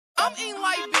I'm eating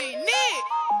like big Nick.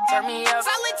 Turn me up.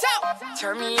 Silent top.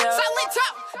 Turn me up. Silent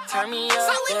top. Turn me up.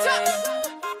 Silent top.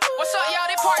 What's up, y'all?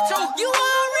 That part 2. You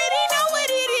already know what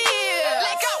it is.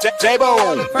 Let go.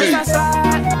 J-Bone. First I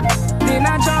slide, then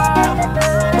I drop.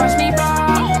 Watch me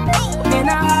ball, then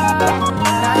I hop.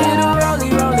 Now hit a rolly,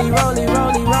 rolly, rolly,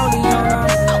 rolly, rolly on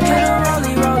them. Hit a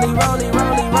rolly, rolly, rolly,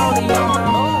 rolly, rolly on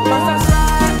them. First I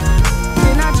slide,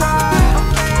 then I drop.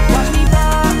 Watch me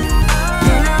ball,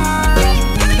 then I hop.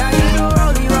 Now hit a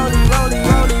rolly, rolly, rolly,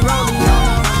 rolly, rolly on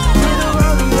them. Hit a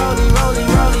rolly, rolly, rolly,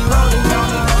 rolly, rolly on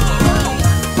them.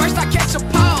 First I catch a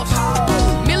pause.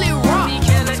 Millie rock.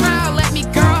 Smile at me,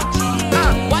 girl.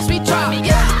 Watch me drop.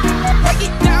 Yeah. Break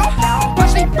it down.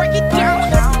 Watch me break it